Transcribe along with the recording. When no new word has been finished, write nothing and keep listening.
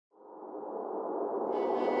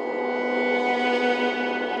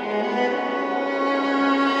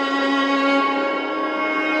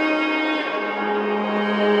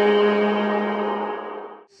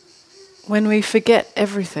When we forget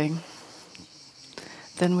everything,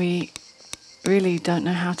 then we really don't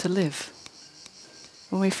know how to live.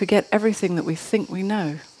 When we forget everything that we think we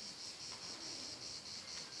know,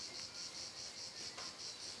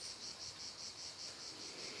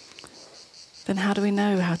 then how do we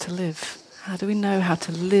know how to live? How do we know how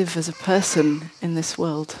to live as a person in this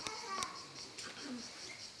world?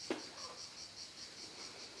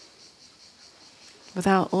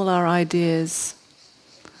 Without all our ideas,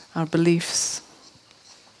 our beliefs,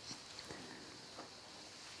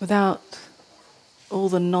 without all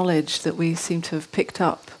the knowledge that we seem to have picked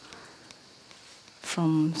up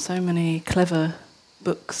from so many clever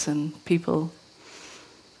books and people.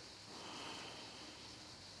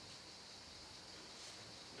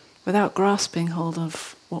 Without grasping hold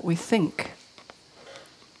of what we think,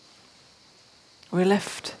 we're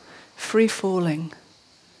left free-falling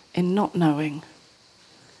in not knowing,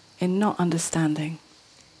 in not understanding.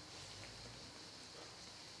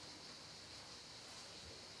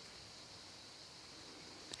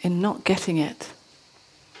 In not getting it.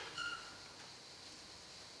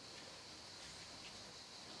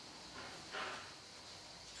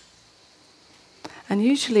 And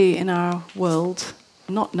usually in our world,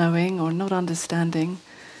 not knowing or not understanding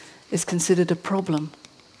is considered a problem,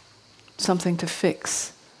 something to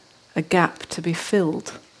fix, a gap to be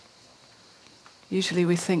filled. Usually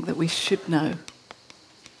we think that we should know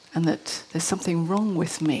and that there's something wrong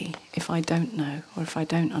with me if I don't know or if I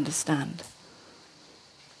don't understand.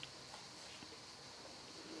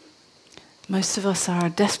 Most of us are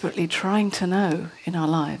desperately trying to know in our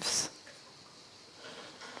lives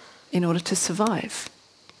in order to survive.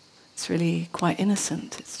 It's really quite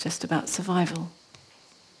innocent. It's just about survival.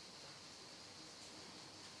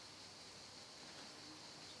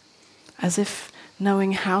 As if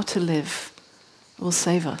knowing how to live will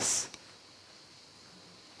save us.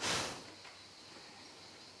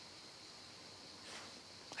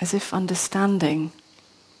 As if understanding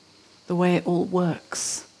the way it all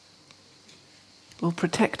works will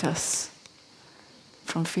protect us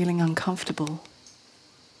from feeling uncomfortable,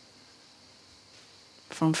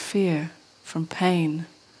 from fear, from pain,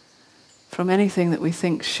 from anything that we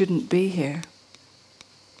think shouldn't be here.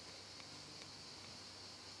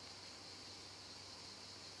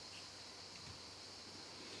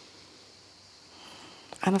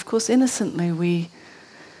 And of course, innocently, we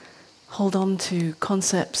hold on to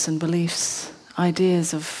concepts and beliefs,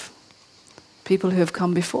 ideas of people who have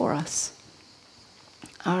come before us.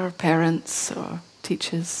 Our parents or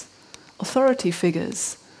teachers, authority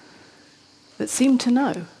figures that seem to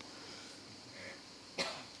know.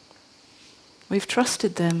 We've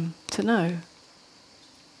trusted them to know.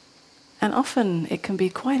 And often it can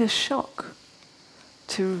be quite a shock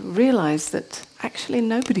to realize that actually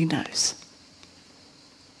nobody knows.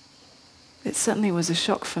 It certainly was a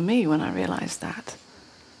shock for me when I realized that.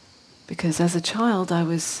 Because as a child I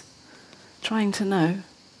was trying to know,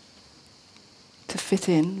 to fit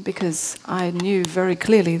in, because I knew very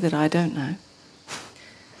clearly that I don't know.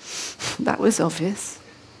 That was obvious.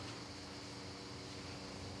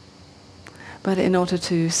 But in order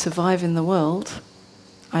to survive in the world,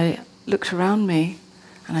 I looked around me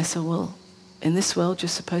and I said, well, in this world you're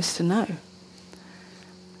supposed to know.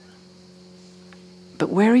 But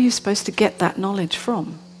where are you supposed to get that knowledge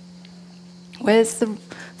from? Where's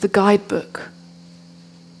the guidebook?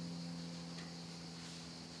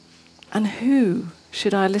 And who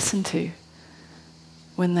should I listen to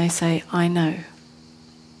when they say, I know?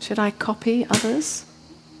 Should I copy others?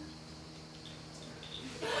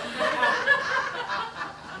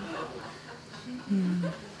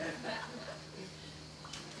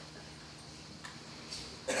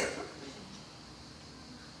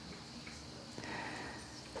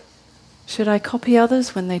 Should I copy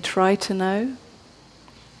others when they try to know?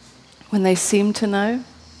 When they seem to know?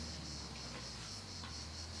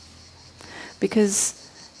 Because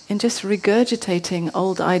in just regurgitating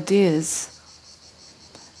old ideas,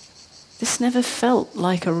 this never felt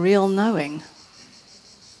like a real knowing.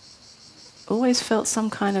 Always felt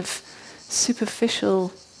some kind of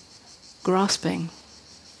superficial grasping,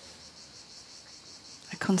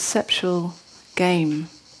 a conceptual game.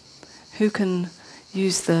 Who can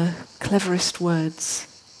use the cleverest words?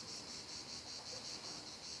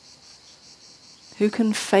 Who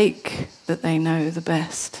can fake that they know the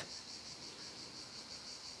best?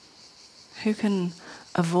 Who can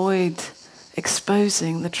avoid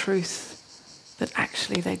exposing the truth that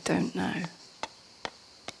actually they don't know?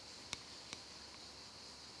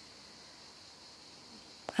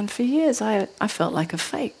 And for years I felt like a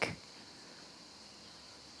fake.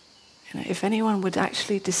 You know, if anyone would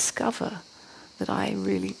actually discover that I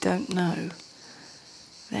really don't know,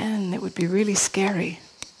 then it would be really scary.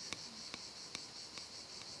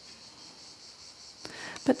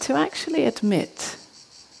 But to actually admit,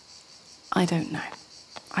 I don't know.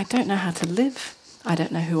 I don't know how to live. I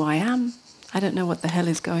don't know who I am. I don't know what the hell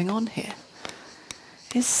is going on here.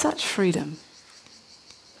 Is such freedom.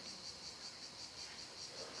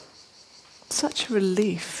 Such a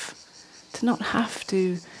relief to not have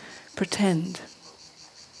to pretend,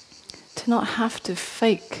 to not have to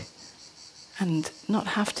fake, and not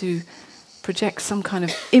have to project some kind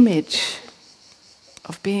of image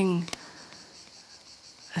of being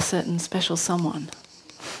a certain special someone.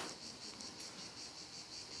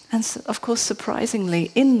 And so, of course,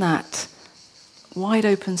 surprisingly, in that wide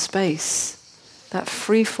open space, that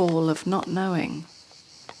free fall of not knowing,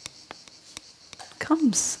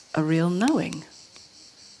 comes a real knowing.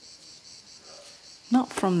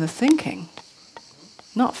 Not from the thinking,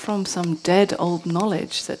 not from some dead old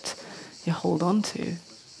knowledge that you hold on to,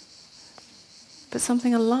 but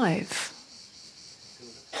something alive,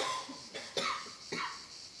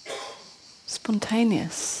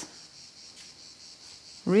 spontaneous,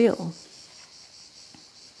 real.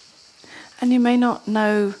 And you may not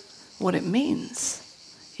know what it means.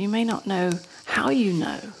 You may not know how you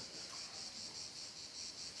know.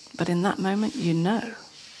 But in that moment, you know.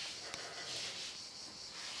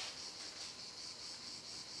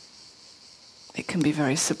 It can be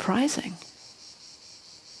very surprising.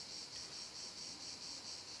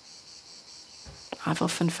 I've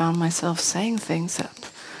often found myself saying things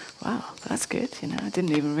that, wow, that's good, I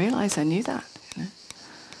didn't even realize I knew that,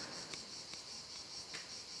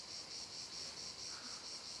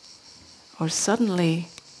 Or suddenly,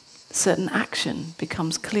 certain action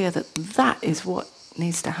becomes clear that that is what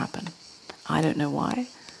needs to happen. I don't know why.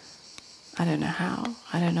 I don't know how.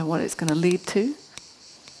 I don't know what it's going to lead to.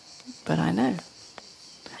 But I know.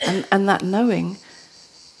 And that knowing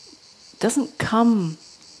doesn't come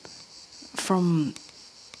from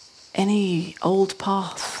any old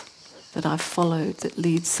path that I've followed that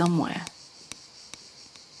leads somewhere.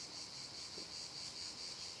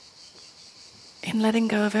 In letting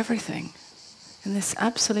go of everything. In this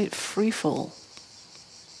absolute free fall.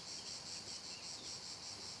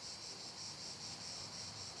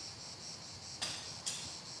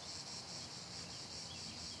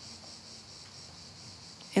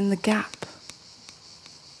 In the gap.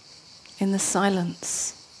 In the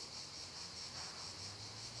silence.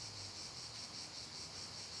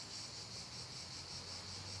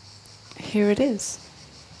 Here it is.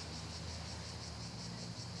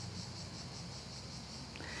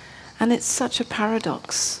 And it's such a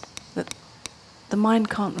paradox that the mind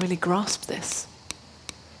can't really grasp this.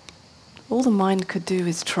 All the mind could do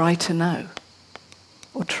is try to know,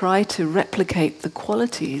 or try to replicate the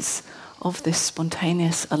qualities of this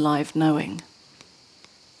spontaneous, alive knowing.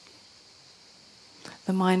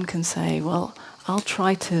 The mind can say, well, I'll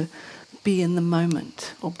try to be in the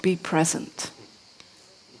moment, or be present.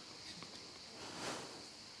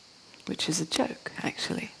 Which is a joke,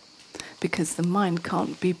 actually. Because the mind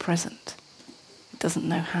can't be present. It doesn't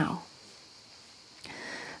know how.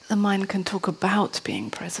 The mind can talk about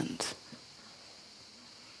being present.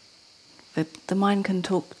 The mind can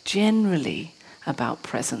talk generally about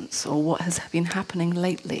presence or what has been happening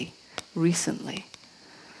lately, recently.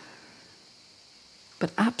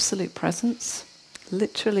 But absolute presence,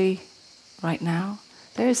 literally right now,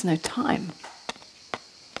 there is no time.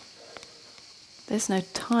 There's no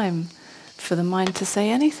time for the mind to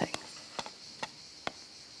say anything.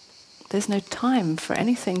 There's no time for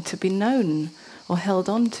anything to be known or held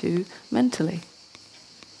on to mentally.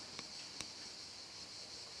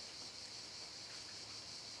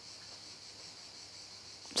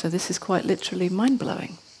 So this is quite literally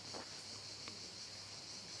mind-blowing.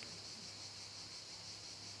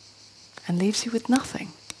 And leaves you with nothing.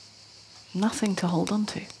 Nothing to hold on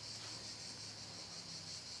to.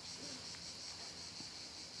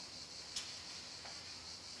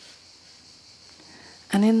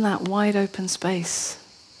 And in that wide open space,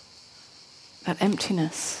 that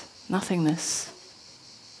emptiness, nothingness,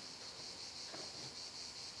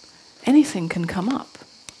 anything can come up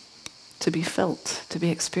to be felt, to be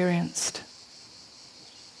experienced.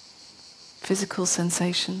 Physical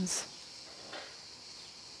sensations,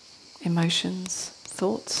 emotions,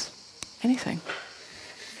 thoughts, anything.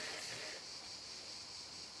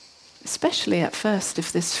 Especially at first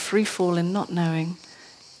if this free fall in not knowing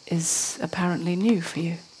is apparently new for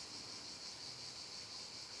you.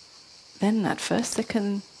 Then at first there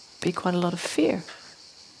can be quite a lot of fear.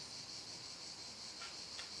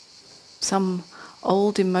 Some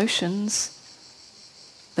old emotions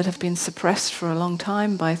that have been suppressed for a long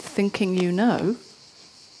time by thinking you know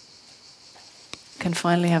can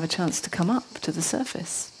finally have a chance to come up to the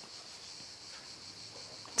surface,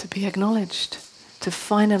 to be acknowledged, to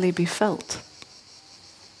finally be felt.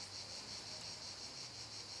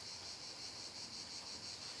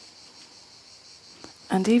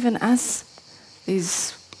 And even as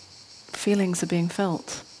these feelings are being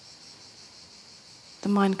felt, the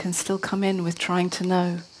mind can still come in with trying to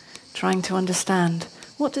know, trying to understand.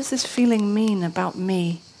 What does this feeling mean about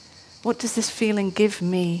me? What does this feeling give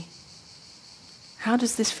me? How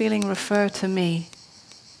does this feeling refer to me?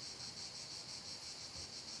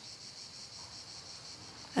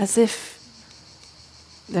 As if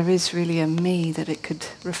there is really a me that it could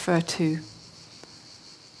refer to.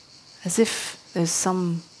 As if there's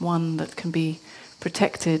someone that can be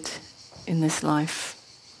protected in this life.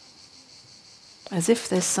 As if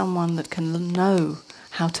there's someone that can know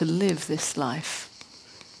how to live this life.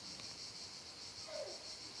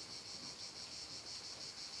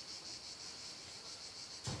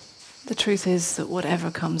 The truth is that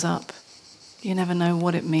whatever comes up, you never know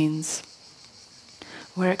what it means,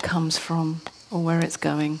 where it comes from, or where it's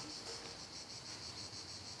going.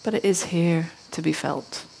 But it is here to be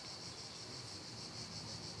felt.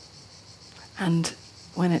 And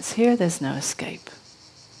when it's here, there's no escape.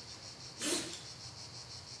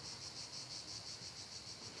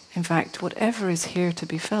 In fact, whatever is here to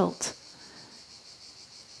be felt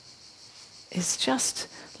is just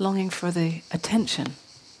longing for the attention,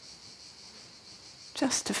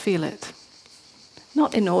 just to feel it,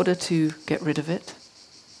 not in order to get rid of it,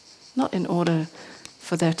 not in order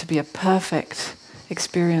for there to be a perfect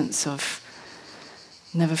experience of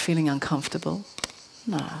never feeling uncomfortable.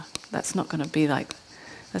 No, that's not going to be like,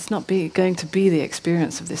 that's not going to be the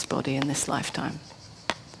experience of this body in this lifetime.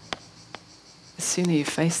 The sooner you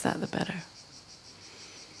face that, the better.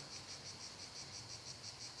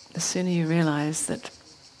 The sooner you realize that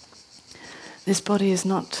this body is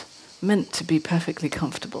not meant to be perfectly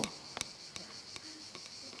comfortable.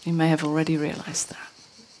 You may have already realized that.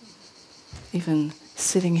 Even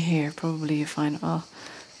sitting here, probably you find, oh,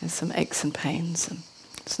 there's some aches and pains, and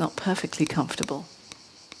it's not perfectly comfortable.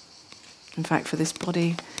 In fact, for this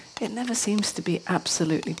body, it never seems to be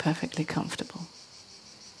absolutely perfectly comfortable.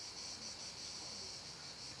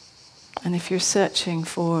 And if you're searching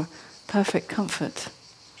for perfect comfort,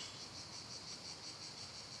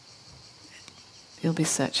 you'll be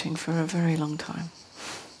searching for a very long time.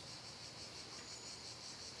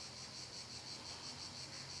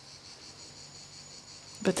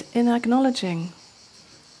 But in acknowledging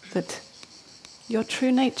that your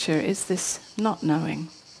true nature is this not knowing,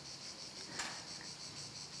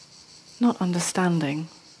 not understanding,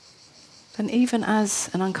 then even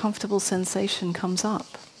as an uncomfortable sensation comes up,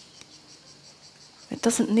 it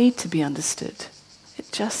doesn't need to be understood.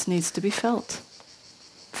 It just needs to be felt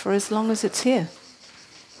for as long as it's here,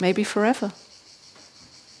 maybe forever.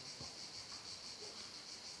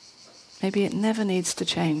 Maybe it never needs to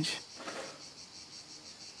change.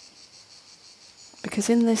 Because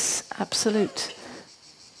in this absolute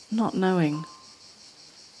not knowing,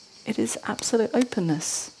 it is absolute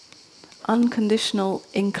openness, unconditional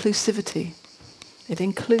inclusivity. It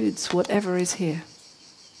includes whatever is here,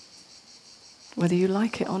 whether you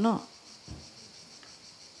like it or not,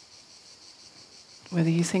 whether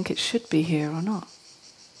you think it should be here or not,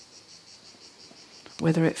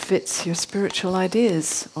 whether it fits your spiritual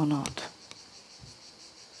ideas or not.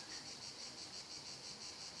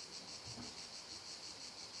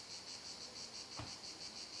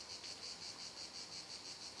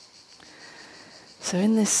 So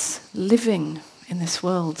in this living in this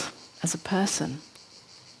world as a person,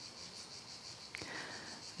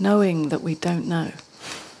 knowing that we don't know,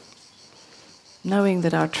 knowing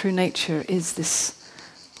that our true nature is this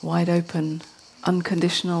wide open,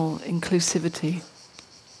 unconditional inclusivity,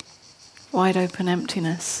 wide open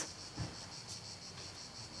emptiness,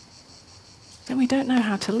 then we don't know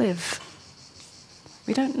how to live.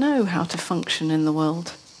 We don't know how to function in the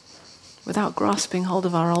world without grasping hold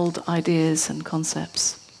of our old ideas and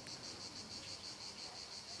concepts.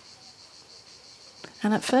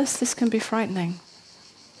 And at first this can be frightening,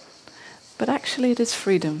 but actually it is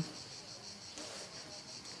freedom.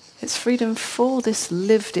 It's freedom for this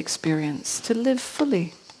lived experience, to live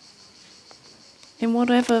fully, in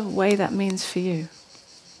whatever way that means for you.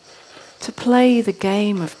 To play the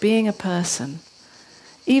game of being a person,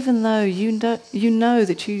 even though you know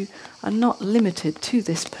that you are not limited to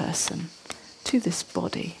this person, to this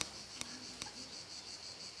body.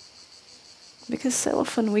 Because so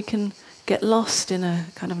often we can get lost in a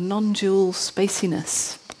kind of non-dual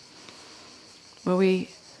spaciness, where we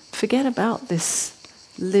forget about this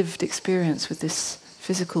lived experience with this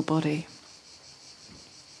physical body.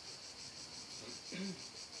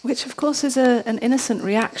 Which of course is an innocent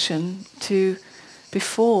reaction to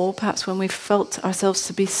before, perhaps when we felt ourselves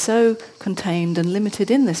to be so contained and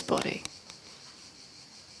limited in this body.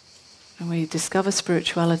 And we discover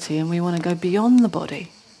spirituality and we want to go beyond the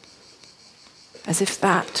body, as if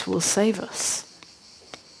that will save us.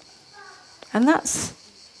 And that's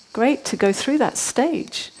great to go through that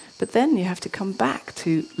stage, but then you have to come back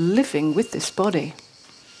to living with this body.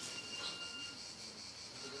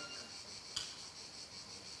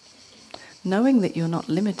 Knowing that you're not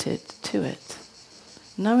limited to it.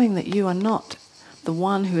 Knowing that you are not the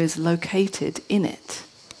one who is located in it.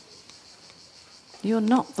 You're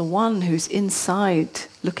not the one who's inside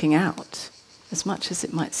looking out, as much as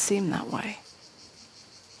it might seem that way.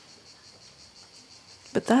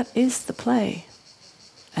 But that is the play,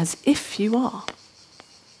 as if you are.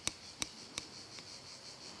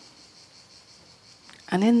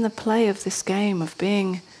 And in the play of this game of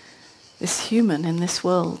being this human in this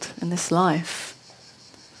world, in this life,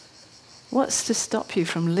 what's to stop you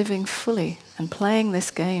from living fully and playing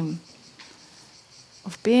this game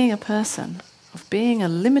of being a person, of being a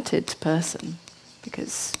limited person?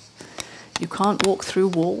 Because you can't walk through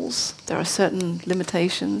walls. There are certain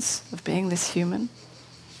limitations of being this human.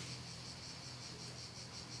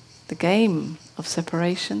 The game of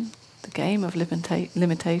separation, the game of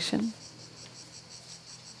limitation.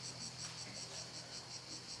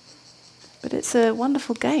 But it's a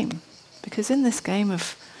wonderful game, because in this game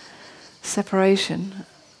of separation,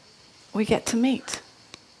 we get to meet.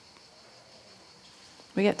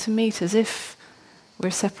 We get to meet as if we're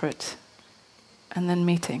separate, and then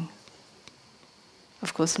meeting.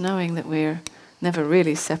 Of course, knowing that we're never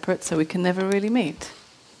really separate, so we can never really meet.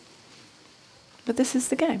 But this is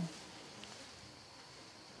the game.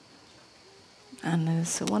 And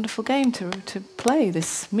it's a wonderful game to play,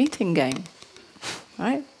 this meeting game,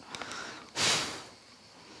 right?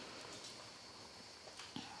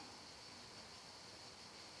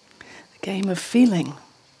 The game of feeling,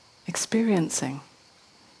 experiencing.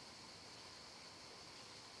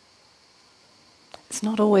 It's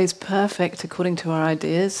not always perfect according to our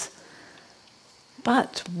ideas,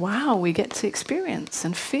 but wow, we get to experience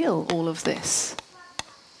and feel all of this.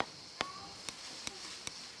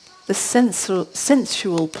 The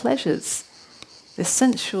sensual pleasures, the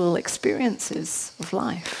sensual experiences of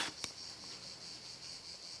life,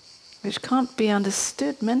 which can't be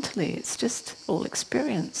understood mentally, it's just all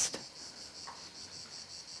experienced.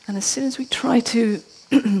 And as soon as we try to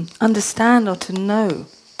understand or to know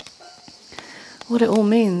what it all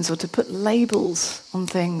means, or to put labels on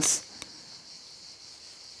things,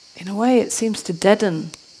 in a way it seems to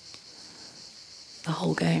deaden the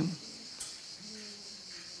whole game.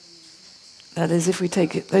 That is, if we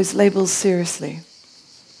take those labels seriously.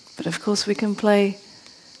 But of course we can play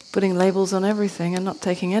putting labels on everything and not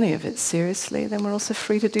taking any of it seriously, then we're also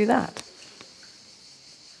free to do that.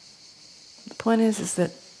 The point is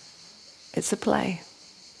that it's a play.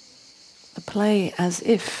 A play as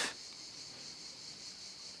if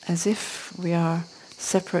we are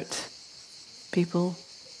separate people,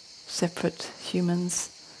 separate humans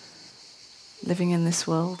living in this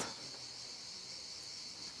world.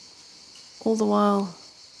 All the while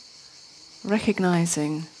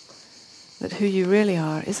recognizing that who you really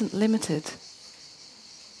are isn't limited,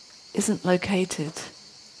 isn't located.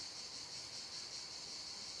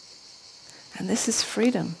 And this is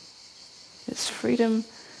freedom. It's freedom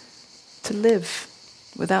to live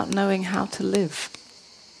without knowing how to live.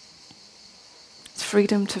 It's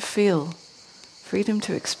freedom to feel, freedom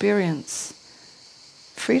to experience,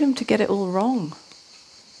 freedom to get it all wrong,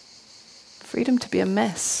 freedom to be a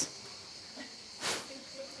mess.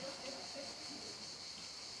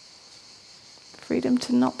 Freedom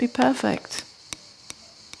to not be perfect.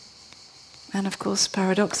 And of course,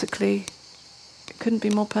 paradoxically, it couldn't be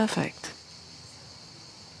more perfect.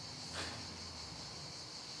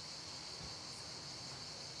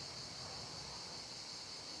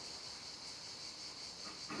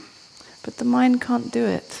 But the mind can't do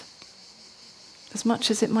it, as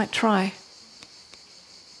much as it might try.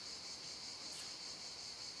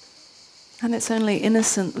 And it's only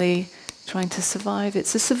innocently trying to survive.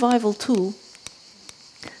 It's a survival tool.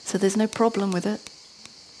 So there's no problem with it.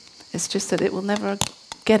 It's just that it will never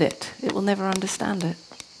get it. It will never understand it.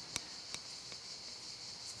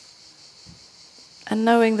 And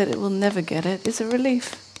knowing that it will never get it is a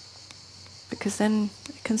relief, because then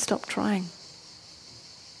it can stop trying.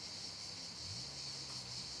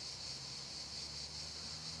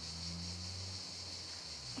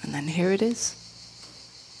 And then here it is.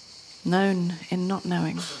 known in not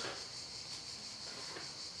knowing.